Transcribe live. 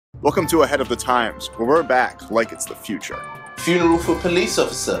Welcome to Ahead of the Times, where we're back like it's the future. Funeral for police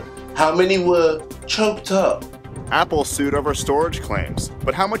officer. How many were choked up? Apple sued over storage claims,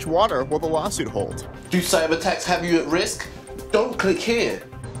 but how much water will the lawsuit hold? Do cyber attacks have you at risk? Don't click here.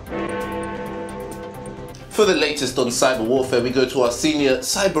 For the latest on cyber warfare, we go to our senior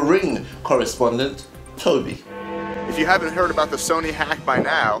cyber ring correspondent, Toby. If you haven't heard about the Sony hack by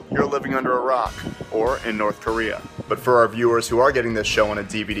now, you're living under a rock, or in North Korea. But for our viewers who are getting this show on a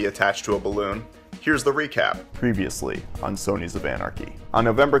DVD attached to a balloon, here's the recap. Previously on Sony's of Anarchy. On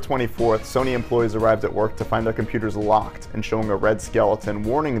November 24th, Sony employees arrived at work to find their computers locked and showing a red skeleton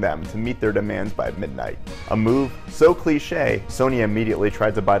warning them to meet their demands by midnight. A move so cliche, Sony immediately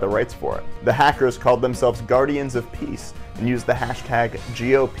tried to buy the rights for it. The hackers called themselves Guardians of Peace and used the hashtag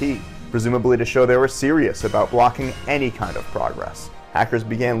GOP, presumably to show they were serious about blocking any kind of progress. Hackers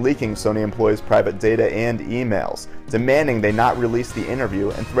began leaking Sony employees' private data and emails, demanding they not release the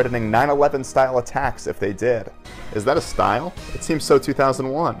interview and threatening 9/11-style attacks if they did. Is that a style? It seems so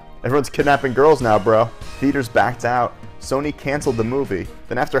 2001. Everyone's kidnapping girls now, bro. Theaters backed out. Sony canceled the movie,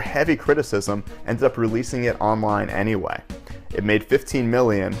 then after heavy criticism, ended up releasing it online anyway. It made $15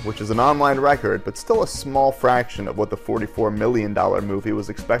 million, which is an online record, but still a small fraction of what the $44 million movie was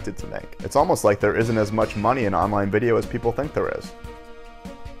expected to make. It's almost like there isn't as much money in online video as people think there is.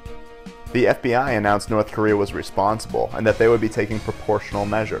 The FBI announced North Korea was responsible and that they would be taking proportional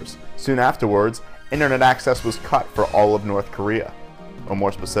measures. Soon afterwards, internet access was cut for all of North Korea, or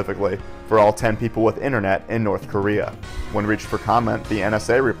more specifically, for all 10 people with internet in North Korea. When reached for comment, the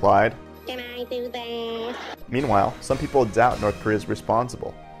NSA replied, "Can I do that?" Meanwhile, some people doubt North Korea is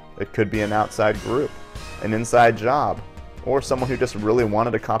responsible. It could be an outside group, an inside job, or someone who just really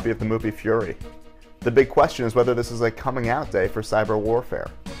wanted a copy of the movie Fury. The big question is whether this is a coming out day for cyber warfare.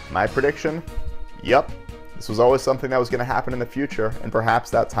 My prediction? Yup. This was always something that was going to happen in the future, and perhaps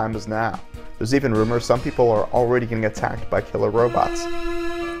that time is now. There's even rumors some people are already getting attacked by killer robots.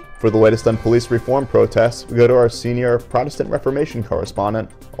 For the latest on police reform protests, we go to our senior Protestant Reformation correspondent,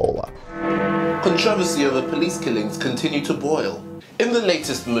 Ola. Controversy over police killings continue to boil. In the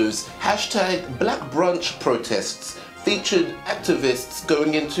latest moves, hashtag Black Brunch protests featured activists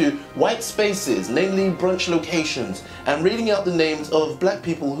going into white spaces, namely brunch locations, and reading out the names of black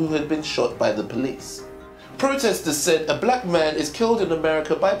people who had been shot by the police. Protesters said a black man is killed in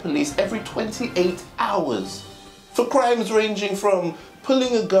America by police every 28 hours for crimes ranging from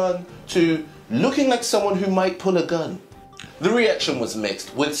pulling a gun to looking like someone who might pull a gun. The reaction was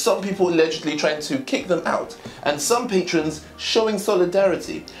mixed, with some people allegedly trying to kick them out, and some patrons showing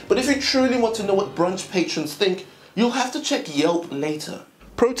solidarity. But if you truly want to know what brunch patrons think, you'll have to check Yelp later.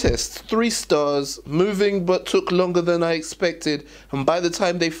 Protests 3 stars, moving but took longer than I expected, and by the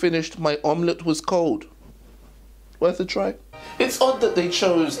time they finished, my omelette was cold. Worth a try? It's odd that they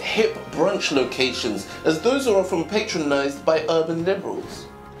chose hip brunch locations, as those are often patronized by urban liberals.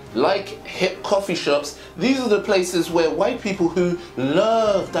 Like hip coffee shops, these are the places where white people who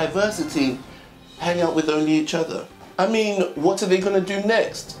love diversity hang out with only each other. I mean, what are they gonna do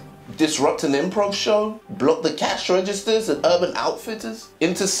next? Disrupt an improv show? Block the cash registers at Urban Outfitters?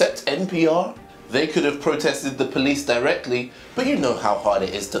 Intercept NPR? They could have protested the police directly, but you know how hard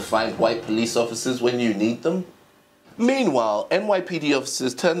it is to find white police officers when you need them. Meanwhile, NYPD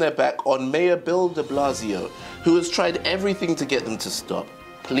officers turned their back on Mayor Bill de Blasio, who has tried everything to get them to stop.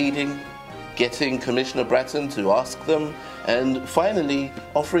 Pleading, getting Commissioner Bratton to ask them, and finally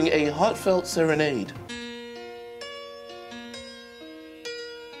offering a heartfelt serenade.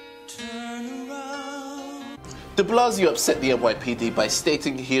 De Blasio upset the NYPD by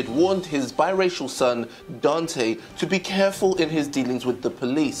stating he had warned his biracial son, Dante, to be careful in his dealings with the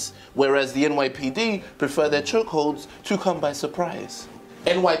police, whereas the NYPD prefer their chokeholds to come by surprise.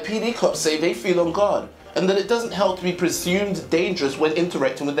 NYPD cops say they feel on guard, and that it doesn't help to be presumed dangerous when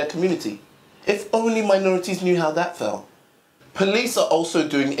interacting with their community. If only minorities knew how that felt. Police are also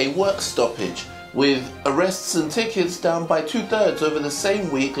doing a work stoppage, with arrests and tickets down by 2/3 over the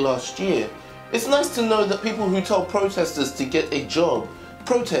same week last year. It's nice to know that people who tell protesters to get a job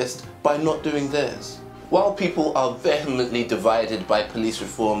protest by not doing theirs. While people are vehemently divided by police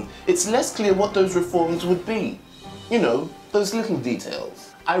reform, it's less clear what those reforms would be. You know, those little details.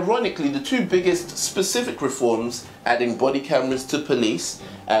 Ironically, the 2 biggest specific reforms, adding body cameras to police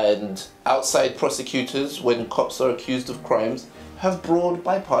and outside prosecutors when cops are accused of crimes, have broad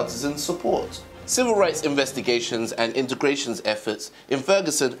bipartisan support. Civil rights investigations and integrations efforts in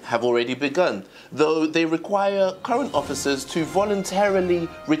Ferguson have already begun, though they require current officers to voluntarily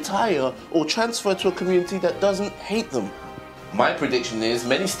retire or transfer to a community that doesn't hate them. My prediction is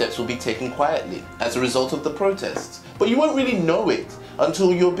many steps will be taken quietly as a result of the protests, but you won't really know it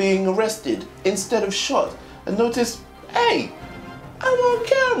until you're being arrested instead of shot. And notice, hey, I'm on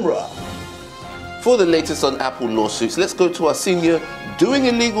camera. For the latest on Apple lawsuits, let's go to our senior doing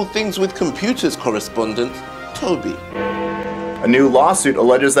illegal things with computers correspondent, Toby. A new lawsuit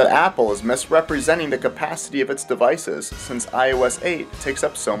alleges that Apple is misrepresenting the capacity of its devices since iOS 8 takes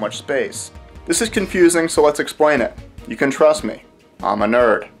up so much space. This is confusing, so let's explain it. You can trust me. I'm a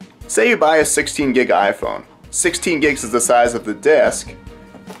nerd. Say you buy a 16 gig iPhone. 16 gigs is the size of the disk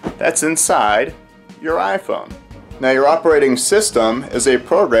that's inside your iPhone. Now, your operating system is a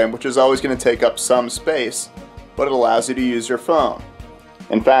program which is always going to take up some space, but it allows you to use your phone.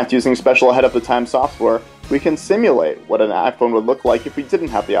 In fact, using special ahead-of-the-time software, we can simulate what an iPhone would look like if we didn't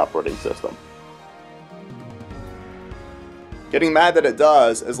have the operating system. Getting mad that it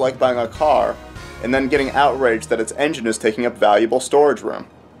does is like buying a car and then getting outraged that its engine is taking up valuable storage room.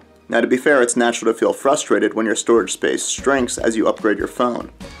 Now, to be fair, it's natural to feel frustrated when your storage space shrinks as you upgrade your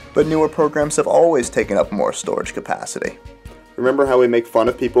phone. But newer programs have always taken up more storage capacity. Remember how we make fun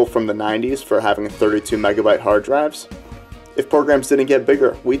of people from the 90s for having 32 megabyte hard drives? If programs didn't get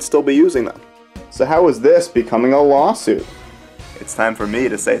bigger, we'd still be using them. So how is this becoming a lawsuit? It's time for me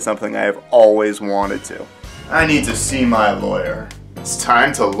to say something I have always wanted to. I need to see my lawyer. It's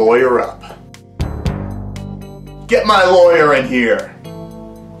time to lawyer up. Get my lawyer in here!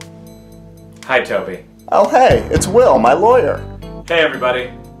 Hi, Toby. Oh hey, it's Will, my lawyer. Hey,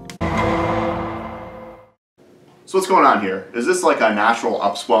 everybody. So what's going on here? Is this like a natural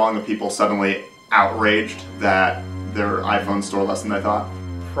upswelling of people suddenly outraged that their iPhones store less than they thought?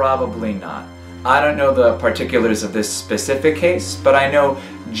 Probably not. I don't know the particulars of this specific case, but I know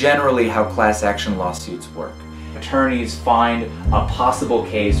generally how class action lawsuits work. Attorneys find a possible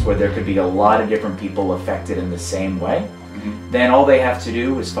case where there could be a lot of different people affected in the same way. Then all they have to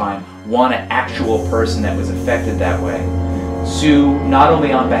do is find one actual person that was affected that way, sue not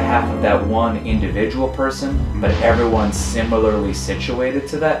only on behalf of that one individual person, but everyone similarly situated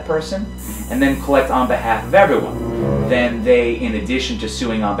to that person, and then collect on behalf of everyone. Then they, in addition to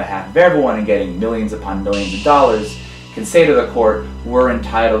suing on behalf of everyone and getting millions upon millions of dollars, can say to the court, we're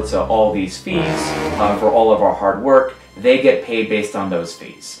entitled to all these fees for all of our hard work. They get paid based on those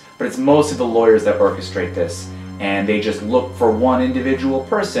fees. But it's most of the lawyers that orchestrate this, and they just look for one individual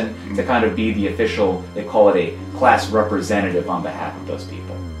person to kind of be the official, they call it a class representative on behalf of those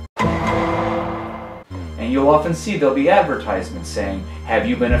people. And you'll often see there'll be advertisements saying, have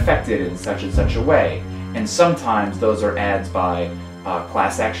you been affected in such and such a way? And sometimes those are ads by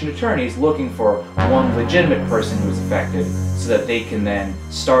class action attorneys looking for one legitimate person who is affected so that they can then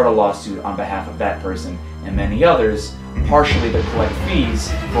start a lawsuit on behalf of that person and many others, partially to collect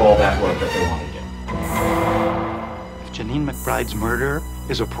fees for all that work that they want to do. If Janine McBride's murder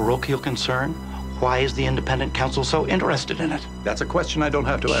is a parochial concern, why is the independent counsel so interested in it? That's a question I don't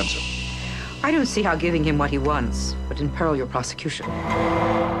have to answer. I don't see how giving him what he wants would imperil your prosecution.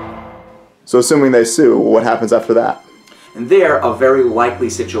 So assuming they sue, what happens after that? And there, a very likely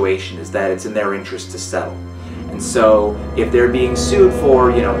situation is that it's in their interest to settle. And so, if they're being sued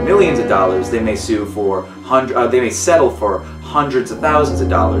for, millions of dollars, they may sue for they may settle for hundreds of thousands of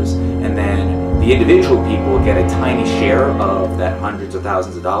dollars, and then the individual people get a tiny share of that hundreds of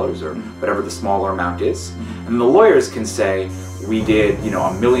thousands of dollars, or whatever the smaller amount is. And the lawyers can say, we did,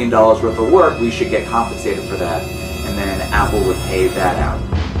 $1 million worth of work, we should get compensated for that, and then Apple would pay that out.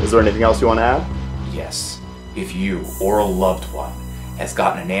 Is there anything else you want to add? Yes. If you or a loved one has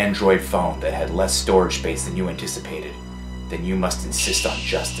gotten an Android phone that had less storage space than you anticipated, then you must insist on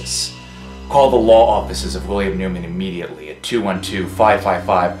justice. Call the law offices of William Newman immediately at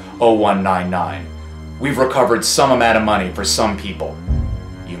 212-555-0199. We've recovered some amount of money for some people.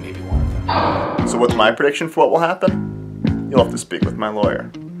 You may be one of them. So what's my prediction for what will happen? You'll have to speak with my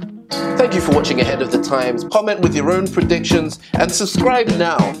lawyer. Thank you for watching Ahead of the Times. Comment with your own predictions and subscribe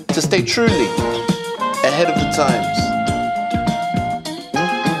now to stay truly ahead of the times.